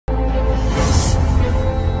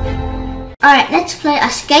Alright, let's play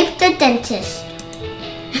Escape the Dentist.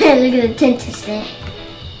 Look at the dentist there.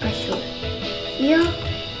 Go through here.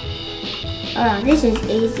 Oh, this is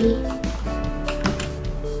easy.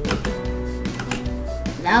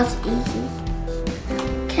 That was easy.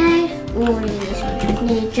 Okay. Oh, look at this one.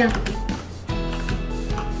 Need to jump.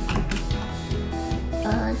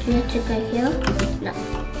 Do we have to go here? No.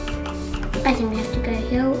 I think we have to go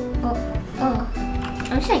here. Oh.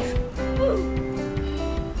 I'm safe.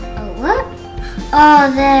 Oh, what?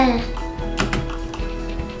 Oh, there.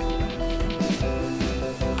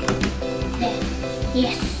 There.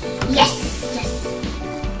 Yes.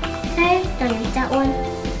 Okay, don't need that one.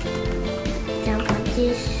 Jump on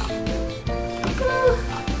this.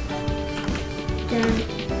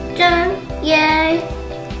 Done. Yay.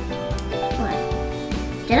 What?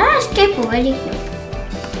 Did I escape already? Nope.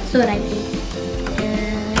 Thought I did.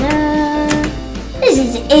 This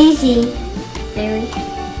is easy. Very.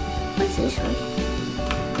 What's this one?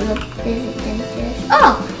 Look, there's a dentist.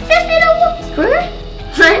 Oh, just need a walk through.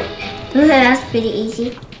 That's pretty easy.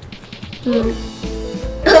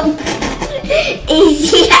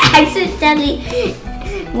 Easy. I accidentally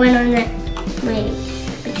went on that. Wait,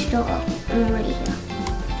 which door? I'm already here.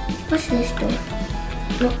 What's this door?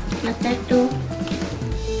 Nope, not that door.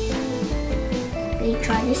 Can you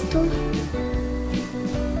try this door?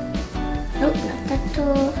 Nope, not that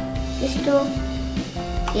door. This door.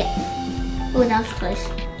 Yeah. Oh, that was close.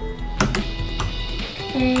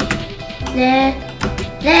 Okay.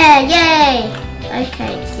 There, yay!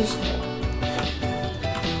 Okay, it's this door.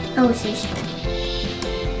 Oh, it's this door.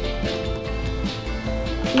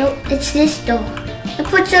 Nope, it's this door. I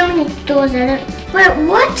put so many doors in it. Wait,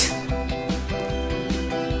 what?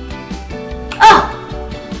 Oh!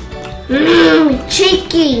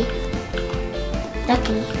 Cheeky!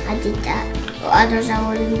 Lucky I did that. Or others I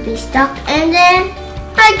wouldn't be stuck. And then,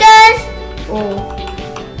 hi guys!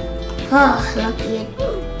 Oh, lucky.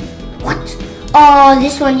 What? Oh,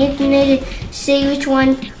 this one you can need to see which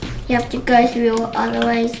one you have to go through, or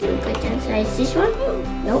otherwise you go down. So is this one?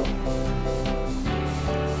 Nope.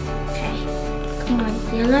 Okay. Come on,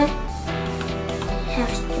 yellow.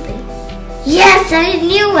 Has to be. Yes, I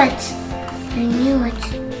knew it.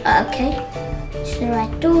 Okay. It's the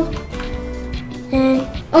right door. Then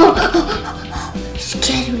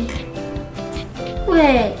scared me.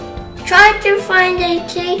 Wait. Try to find a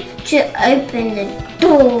key to open the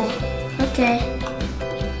door. Okay.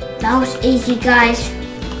 That was easy, guys.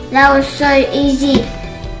 That was so easy.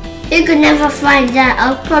 You could never find that. I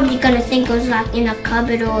was probably gonna think it was like in a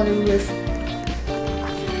cupboard or the roof.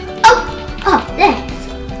 Oh, there.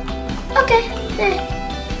 Okay, there.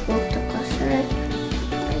 Walked across it.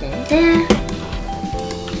 And then there.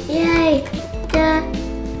 Yay.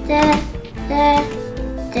 There.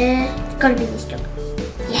 It's gotta be this door.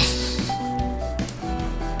 Yes.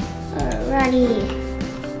 Alrighty.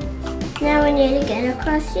 Now we need to get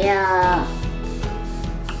across here.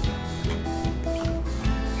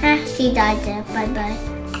 She died there. Bye-bye.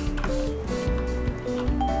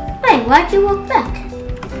 Wait, why'd you walk back?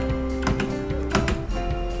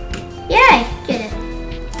 Yay, get it.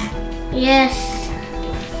 Yes.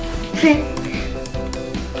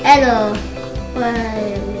 Hello. Wait a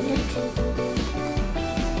minute.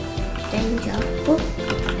 Danger.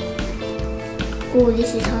 Oh,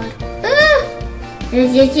 this is hard.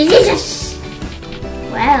 Yes.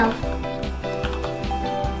 Wow.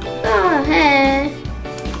 Oh, hey.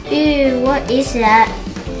 Ew, what is that?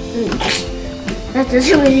 That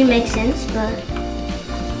doesn't really make sense, but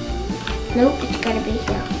nope, it's gotta be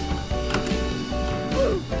here.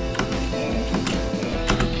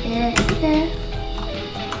 There.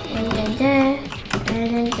 And then there. And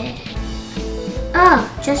then there. Oh,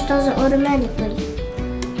 just does it automatically.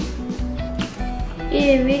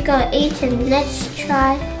 Yeah, we got eaten. Let's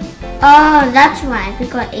try. Oh, that's why we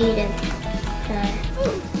got eaten.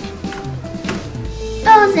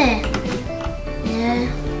 Oh, there.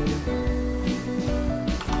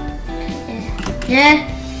 Yeah.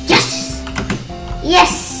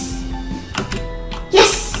 Yes.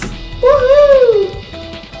 Woohoo!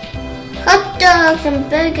 Hot dogs and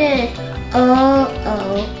burgers. Oh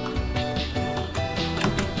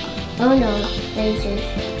no, lasers.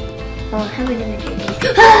 Oh, how are we gonna do this?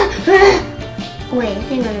 Wait,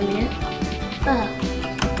 hang on a minute. Oh,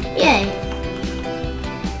 yay.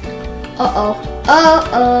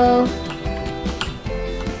 Uh-oh.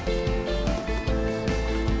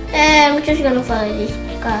 And we're just gonna follow this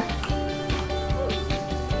guy.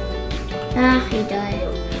 He died.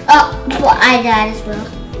 Oh, well, I died as well.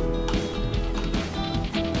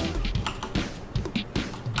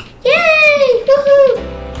 Yay! Woohoo!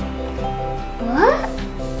 What?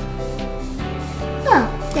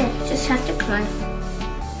 try.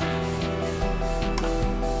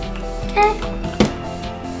 Okay.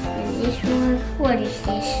 And this one, what is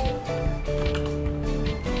this?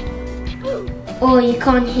 Oh, you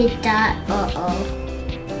can't hit that. Uh-oh.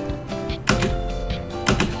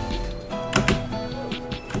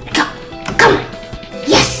 Come on.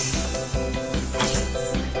 Yes!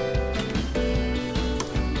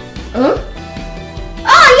 Huh?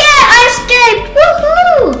 Oh yeah, I escaped!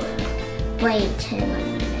 Woohoo! Wait, hang on a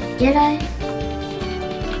minute. Did I?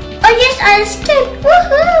 Oh yes, I escaped!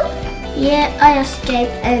 Woohoo! Yeah, I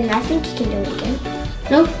escaped, and I think you can do it again.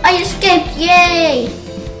 No, I escaped! Yay!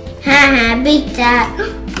 Haha, beat that!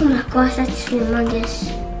 Oh my gosh, that's humongous.